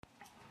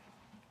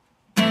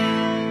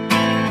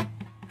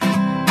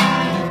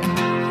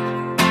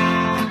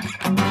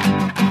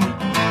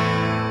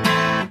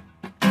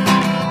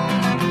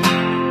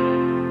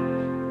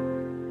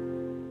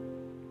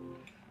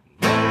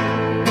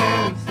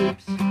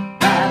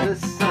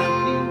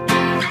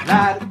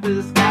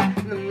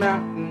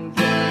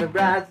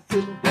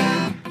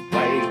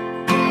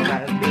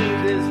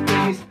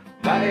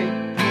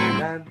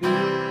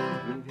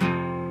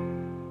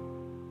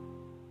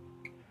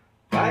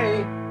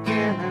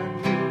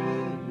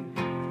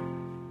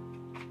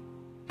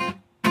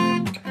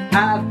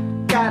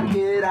I've gotta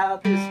get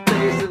out this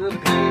place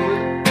of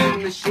pain,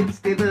 and the shit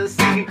stay the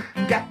same.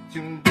 Got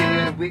to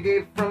get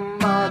away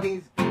from all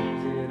these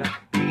games that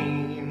I've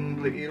been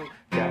playing.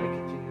 Gotta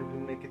get you to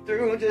make it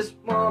through just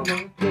one more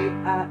day.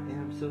 I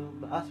am so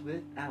lost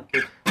without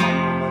you.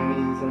 I'm on my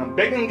knees and I'm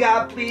begging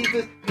God, please,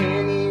 does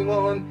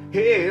anyone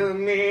hear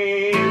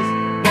me?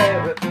 Is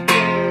there an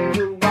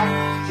angel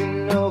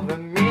watching over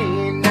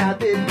me? Now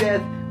that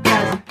death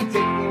has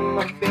taken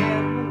my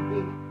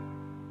family,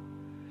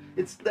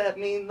 it's left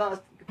me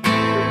lost and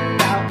confused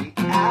about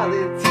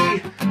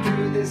reality.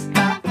 Through this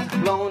life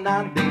alone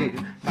I live,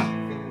 my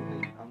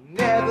family I'll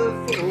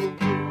never forgive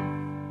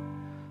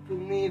for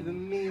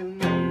leaving me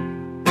alone.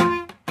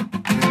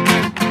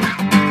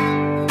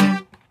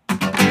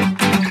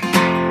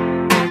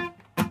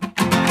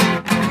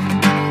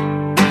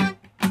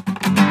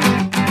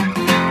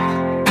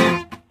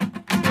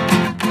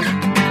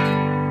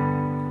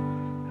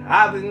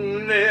 I've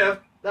been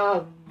left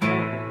alone.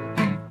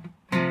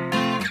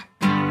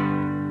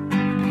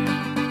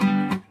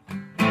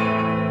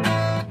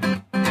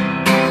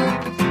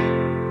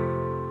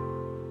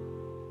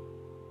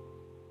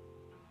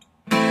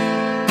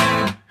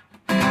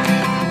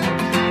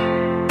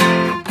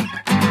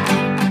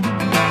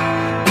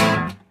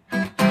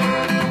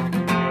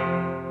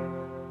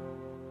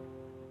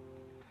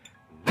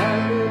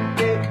 Another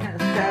day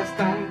has passed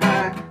on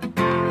by.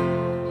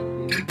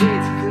 The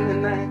days in the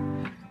night.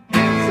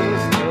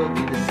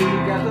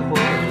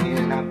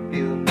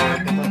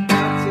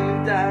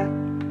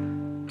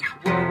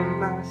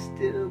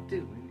 Still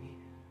doing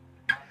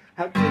here? I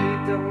really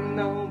don't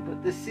know,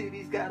 but the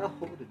city's got a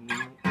hold of me.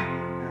 I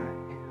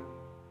am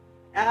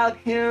out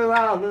here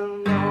all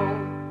alone.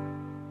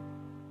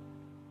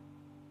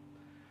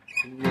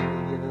 A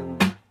million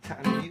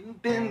times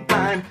you've been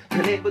blind,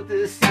 unable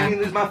to see me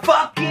lose my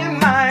fucking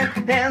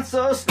mind. And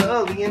so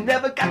slowly you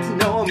never got to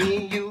know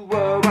me. You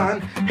were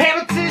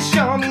unable to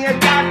show me a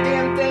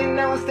goddamn thing.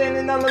 Now I'm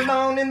standing all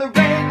alone in the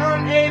rain,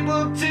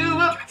 unable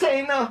to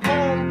obtain a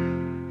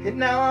home. And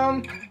now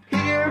I'm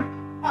here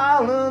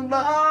all alone.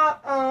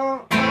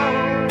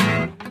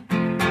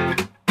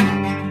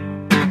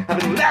 I've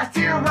been left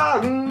here all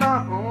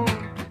alone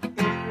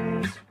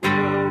in this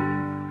world.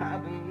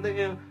 I've been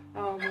there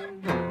all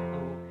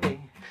alone. Hey,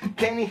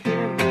 can you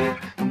hear me?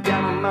 I'm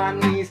down on my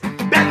knees,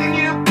 begging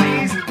you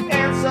please.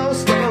 And so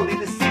slowly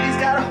the city's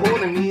got a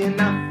hold of me, and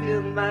I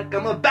feel like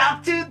I'm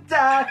about to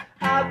die.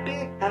 I've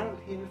been out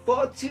here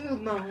for too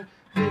long,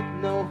 with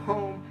no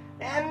home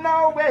and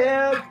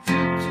nowhere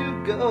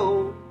to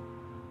go.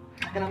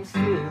 And I'm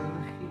still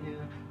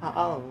here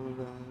all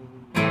alone.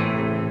 Is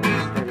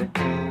there an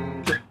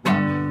angel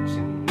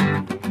watching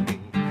over me?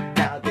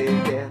 Now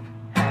that death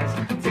has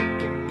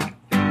taken my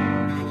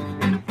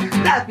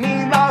family, left me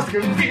lost,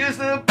 confused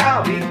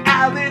about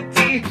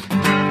reality.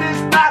 Through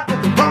this life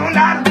with the alone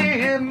I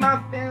live,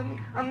 my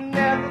family I'll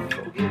never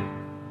forget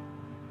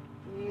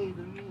for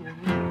leaving me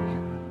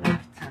alone.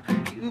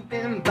 Lifetime you've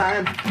been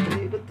blind,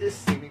 unable to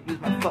see me lose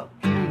my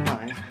fucking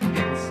mind.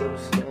 And so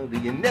slowly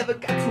you never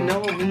got to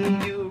know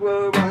me. You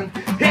were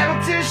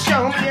unable to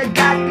show me a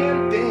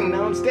goddamn thing.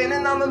 Now I'm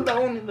standing all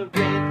alone in the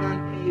rain,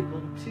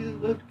 unable to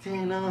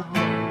obtain a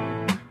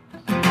home.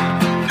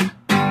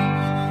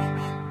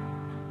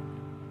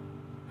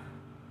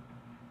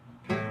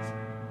 Is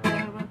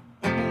there an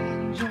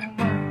angel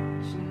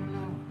watching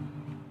over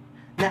me?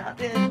 Now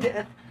that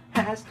death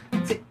has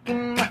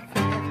taken my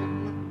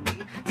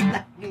family, it's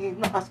left me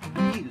lost,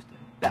 confused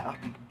about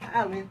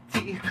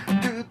reality.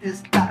 Through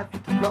this life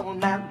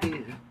alone I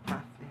live, my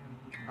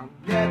family I'll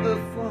never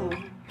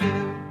forgive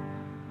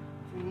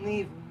for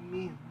leaving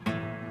me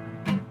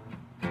alone.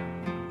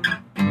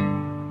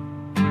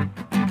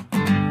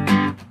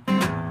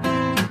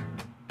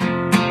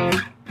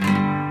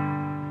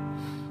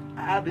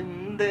 I've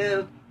been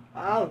there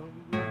all